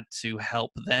we had to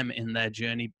help them in their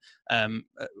journey.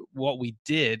 What we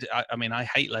did, I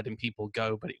hate letting people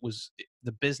go, but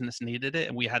the business needed it,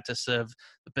 and we had to serve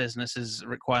the business's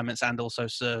requirements and also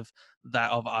serve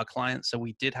that of our clients. So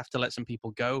we did have to let some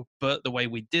people go, but the way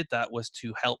we did that was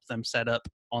to help them set up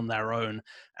on their own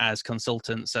as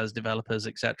consultants, as developers,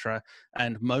 etc.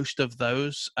 And most of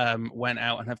those went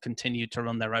out and have continued to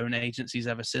run their own agencies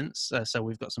ever since. So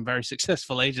we've got some very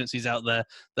successful agencies out there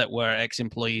that were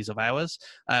ex-employees of ours,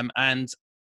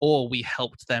 or we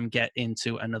helped them get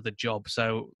into another job.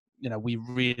 So we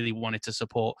really wanted to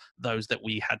support those that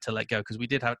we had to let go, because we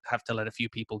did have to let a few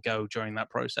people go during that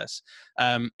process.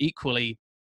 Equally,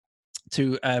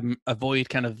 to avoid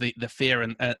kind of the fear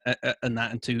and that,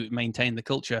 and to maintain the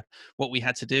culture, what we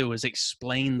had to do was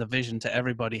explain the vision to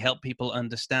everybody, help people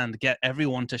understand, get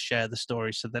everyone to share the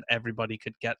story so that everybody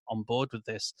could get on board with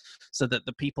this, so that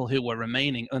the people who were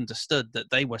remaining understood that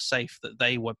they were safe, that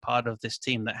they were part of this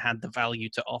team that had the value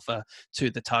to offer to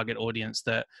the target audience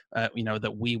that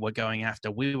that we were going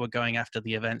after. We were going after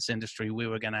the events industry. We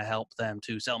were going to help them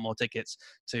to sell more tickets,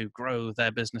 to grow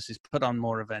their businesses, put on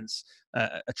more events,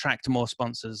 attract more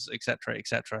sponsors,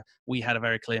 etc. We had a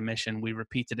very clear mission. We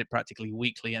repeated it practically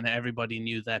weekly, and everybody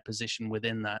knew their position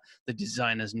within that. The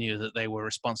designers knew that they were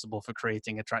responsible for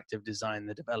creating attractive design.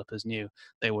 The developers knew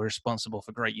they were responsible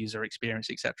for great user experience,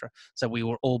 etc. So we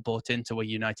were all bought into a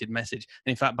united message.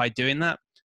 And in fact, by doing that,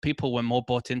 people were more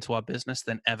bought into our business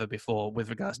than ever before with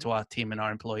regards to our team and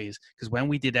our employees. Because when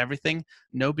we did everything,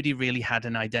 nobody really had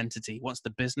an identity. Once the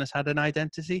business had an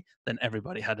identity, then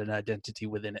everybody had an identity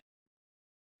within it.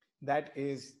 That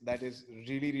is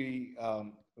really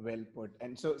well put.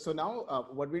 And so now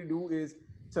what we'll do is,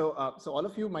 so all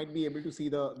of you might be able to see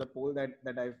the poll that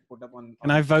I've put up on.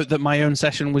 Can I vote that my own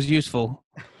session was useful?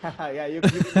 Yeah, you can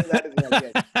do that as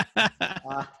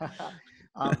well.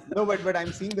 Yes. No, but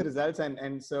I'm seeing the results,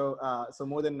 and so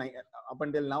more than up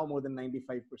until now, more than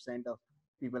 95% of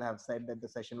people have said that the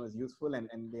session was useful, and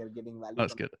they are getting value.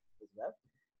 That's good as well.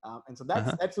 And so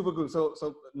that's super cool.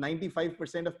 So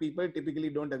 95% of people typically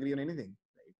don't agree on anything,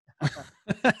 right?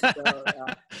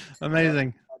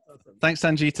 Amazing. That's awesome. Thanks,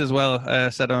 Sanjit, as well.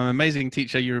 Said, I'm an amazing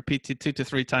teacher. You repeated 2 to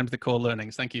 3 times the core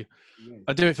learnings. Thank you. Yes.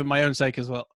 I do it for my own sake as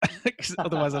well.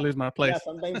 Otherwise I lose my place. Yeah,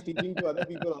 sometimes teaching to other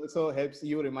people also helps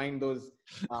you remind those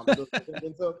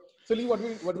questions. So Lee, what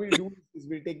we'll do is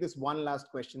we'll take this one last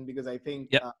question, because I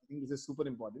think this is super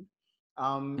important.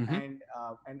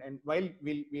 And while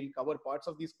we'll cover parts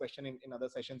of these questions in other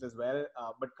sessions as well,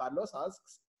 but Carlos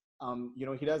asks,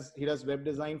 he does web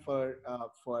design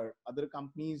for other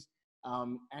companies,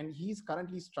 and he's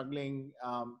currently struggling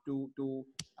to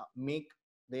make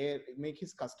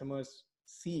his customers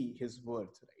see his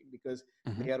worth, right? Because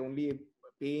they are only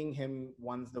paying him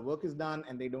once the work is done,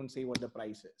 and they don't say what the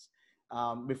price is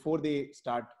before they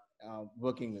start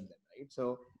working with them, right?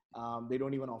 So They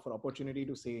don't even offer opportunity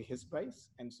to say his price.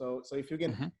 And so if you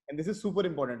can, Mm-hmm. and this is super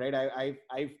important, right?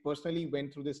 I've personally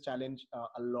went through this challenge.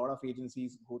 A lot of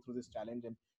agencies go through this challenge,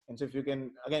 and so if you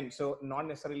can, again, so not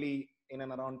necessarily in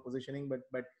and around positioning,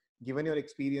 but given your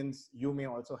experience, you may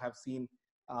also have seen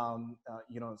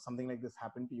something like this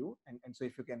happen to you. And so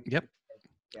if you can, Yep.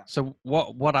 yeah. So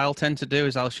what I'll tend to do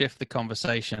is I'll shift the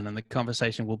conversation, and the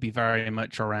conversation will be very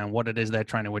much around what it is they're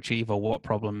trying to achieve or what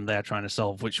problem they're trying to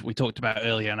solve, which we talked about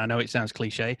earlier. And I know it sounds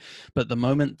cliche, but the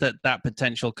moment that that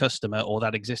potential customer or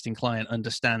that existing client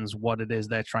understands what it is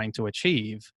they're trying to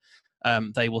achieve,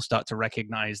 they will start to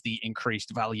recognize the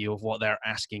increased value of what they're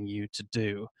asking you to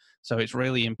do. So it's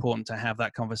really important to have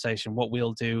that conversation. What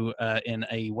we'll do in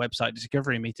a website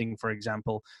discovery meeting, for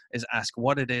example, is ask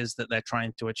what it is that they're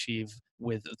trying to achieve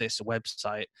with this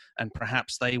website, and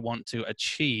perhaps they want to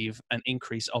achieve an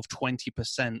increase of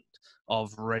 20%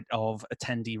 of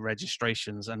attendee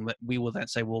registrations, and we will then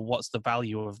say, well, what's the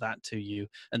value of that to you?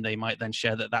 And they might then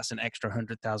share that that's an extra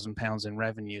 £100,000 in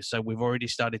revenue. So we've already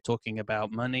started talking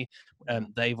about money.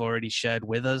 They've already shared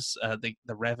with us the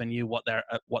revenue, what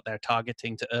they're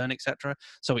targeting to earn, etc.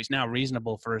 So it's now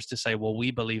reasonable for us to say, well, we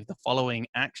believe the following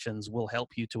actions will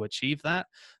help you to achieve that,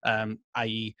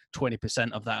 i.e.,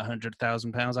 20% of that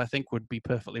 £100,000, I think, would be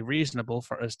perfectly reasonable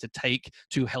for us to take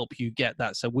to help you get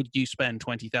that. So would you spend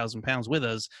 £20,000 with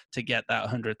us to get that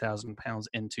 £100,000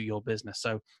 into your business?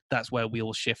 So that's where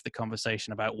we'll shift the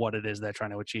conversation about what it is they're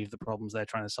trying to achieve, the problems they're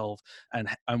trying to solve, and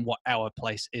what our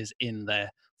place is in there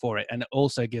for it. And it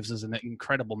also gives us an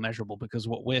incredible measurable, because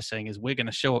what we're saying is we're going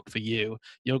to show up for you,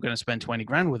 you're going to spend 20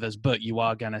 grand with us, but you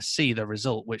are going to see the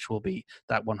result, which will be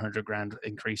that 100 grand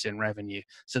increase in revenue.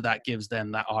 So that gives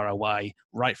them that ROI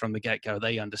right from the get-go.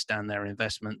 They understand their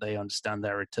investment, they understand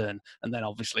their return, and then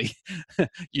obviously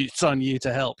it's on you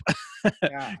to help.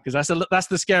 Yeah. Because that's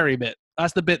the scary bit.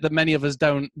 That's the bit that many of us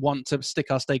don't want to stick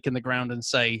our stake in the ground and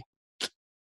say,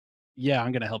 yeah,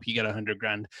 I'm going to help you get 100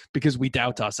 grand, because we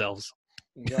doubt ourselves.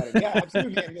 Got it. Yeah,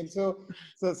 absolutely. And so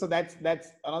that's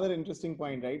another interesting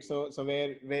point, right? So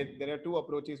where there are two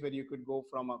approaches where you could go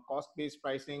from a cost-based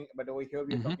pricing, but over here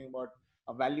we're Mm-hmm. talking about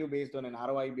a value-based on an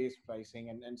ROI-based pricing.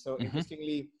 And so Mm-hmm.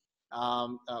 interestingly,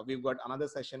 we've got another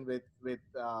session with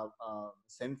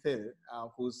Senthil,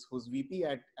 who's VP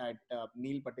at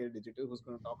Neil Patel Digital, who's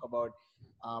going to talk about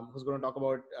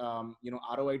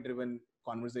ROI-driven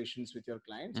conversations with your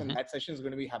clients, and Mm-hmm. that session is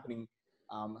going to be happening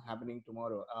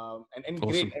tomorrow. And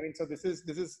great. Awesome. I mean, so this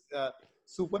is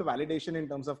super validation in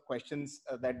terms of questions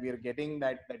that we are getting,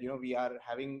 that we are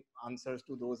having answers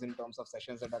to those in terms of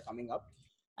sessions that are coming up.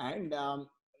 And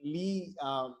Lee,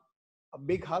 a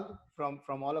big hug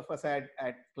from all of us at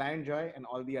Client Joy and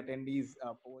all the attendees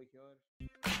over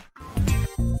here.